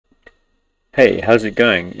Hey, how's it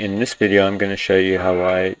going? In this video I'm going to show you how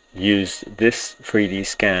I use this 3D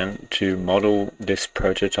scan to model this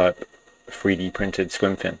prototype 3D printed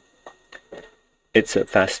swim fin. It's a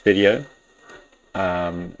fast video.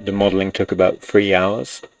 The modeling took about 3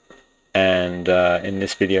 hours, and in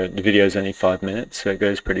this video, the video is only 5 minutes, so it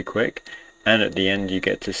goes pretty quick. And at the end you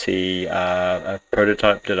get to see a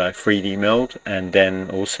prototype that I 3D milled, and then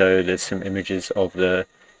also there's some images of the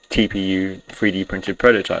TPU 3D printed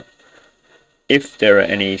prototype. If there are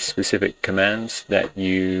any specific commands that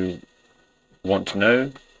you want to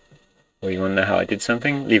know, or you want to know how I did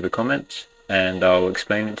something, leave a comment and I'll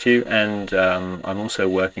explain it to you. And I'm also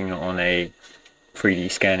working on a 3D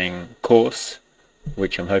scanning course,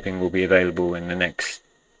 which I'm hoping will be available in the next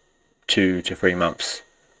 2 to 3 months.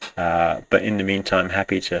 But in the meantime,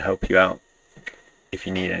 happy to help you out if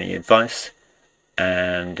you need any advice.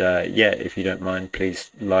 And yeah, if you don't mind, please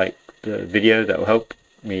like the video. That will help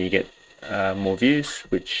me get more views,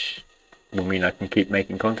 which will mean I can keep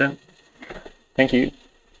making content. Thank you.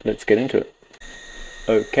 Let's get into it.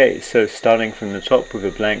 Okay, so starting from the top with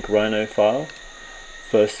a blank Rhino file,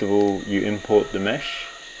 first of all you import the mesh,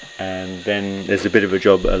 and then there's a bit of a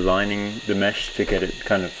job aligning the mesh to get it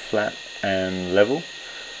kind of flat and level.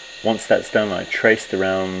 Once that's done, I traced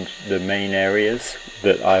around the main areas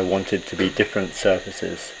that I wanted to be different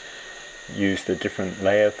surfaces, used a different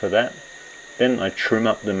layer for that. Then I trim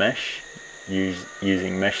up the mesh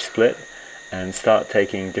using mesh split and start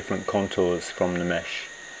taking different contours from the mesh,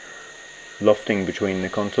 lofting between the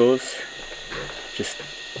contours, just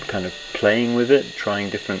kind of playing with it, trying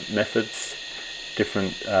different methods,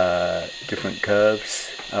 different curves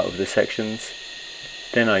out of the sections.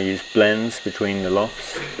 Then I use blends between the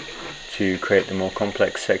lofts to create the more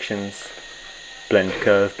complex sections, blend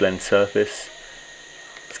curve, blend surface.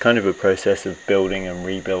 It's kind of a process of building and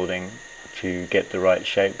rebuilding to get the right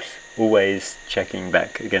shapes, always checking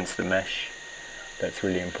back against the mesh. That's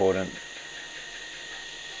really important.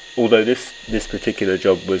 Although this particular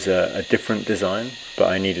job was a different design, but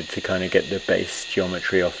I needed to kind of get the base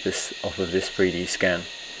geometry off of this 3D scan.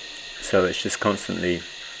 So it's just constantly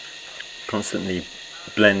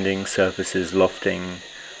blending surfaces, lofting,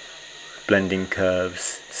 blending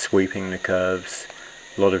curves, sweeping the curves,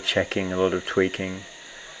 a lot of checking, a lot of tweaking,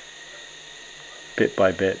 bit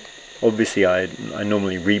by bit. Obviously I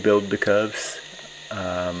normally rebuild the curves.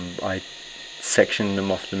 I section them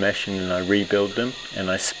off the mesh and then I rebuild them, and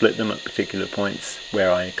I split them at particular points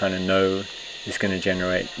where I kind of know is going to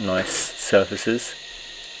generate nice surfaces.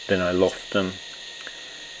 Then I loft them.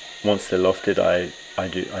 Once they're lofted,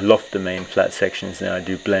 I loft the main flat sections, then I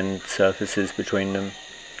do blend surfaces between them.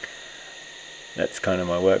 That's kind of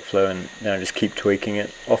my workflow, and then I just keep tweaking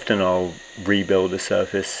it. Often I'll rebuild a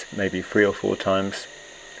surface maybe 3 or 4 times.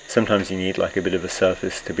 Sometimes you need like a bit of a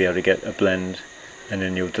surface to be able to get a blend, and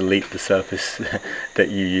then you'll delete the surface that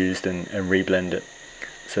you used and reblend it.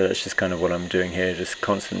 So that's just kind of what I'm doing here, just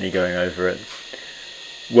constantly going over it.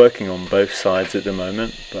 Working on both sides at the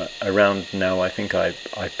moment, but around now I think I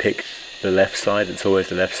picked the left side. It's always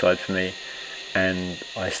the left side for me, and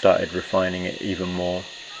I started refining it even more.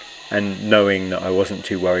 And knowing that I wasn't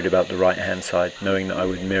too worried about the right hand side, knowing that I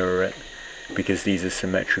would mirror it because these are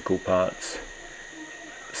symmetrical parts.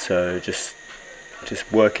 So just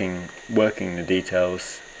working the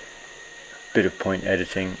details, bit of point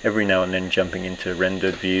editing, every now and then jumping into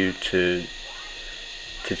rendered view to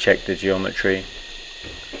check the geometry,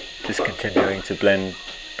 just continuing to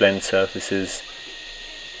blend surfaces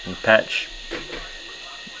and patch,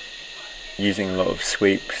 using a lot of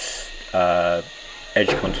sweeps, edge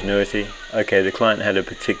continuity. Okay, the client had a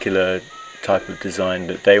particular type of design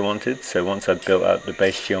that they wanted, so once I built out the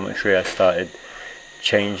base geometry I started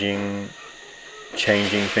changing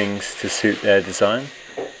things to suit their design.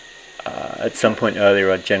 At some point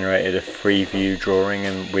earlier I generated a free view drawing,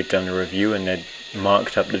 and we'd done a review and they'd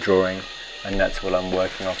marked up the drawing, and that's what I'm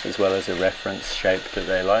working off, as well as a reference shape that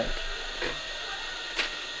they liked.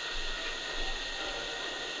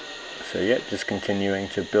 So yeah, just continuing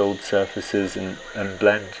to build surfaces and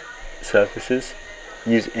blend surfaces.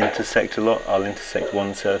 Use intersect a lot. I'll intersect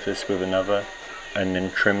one surface with another and then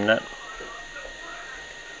trim that.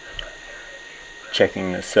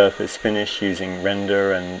 Checking the surface finish using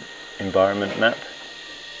render and environment map.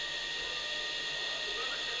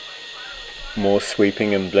 More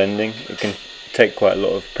sweeping and blending. It can take quite a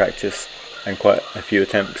lot of practice and quite a few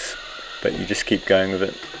attempts, but you just keep going with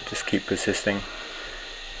it, just keep persisting,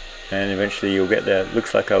 and eventually you'll get there.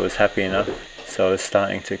 Looks like I was happy enough, so I was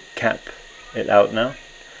starting to cap it out now,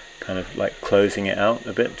 kind of like closing it out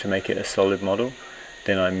a bit to make it a solid model.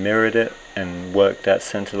 Then I mirrored it and worked that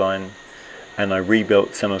center line and I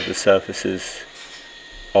rebuilt some of the surfaces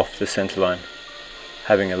off the center line,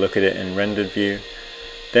 having a look at it in rendered view.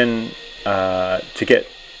 Then to get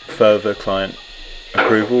further client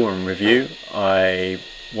approval and review, I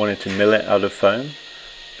wanted to mill it out of foam,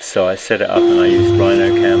 so I set it up and I used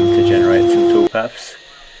Rhino to generate some toolpaths.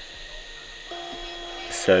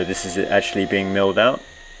 So this is it actually being milled out,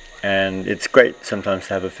 and it's great sometimes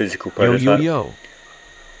to have a physical prototype.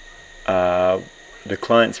 The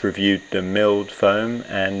clients reviewed the milled foam,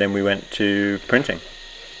 and then we went to printing.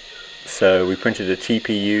 So we printed a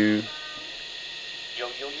TPU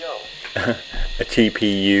a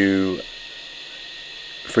TPU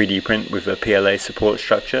 3D print with a PLA support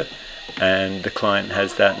structure, and the client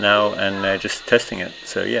has that now and they're just testing it.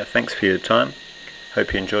 So yeah, thanks for your time.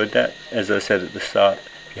 Hope you enjoyed that. As I said at the start,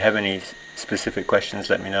 if you have any specific questions,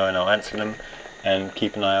 let me know and I'll answer them, and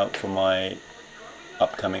keep an eye out for my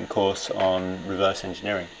upcoming course on reverse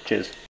engineering. Cheers.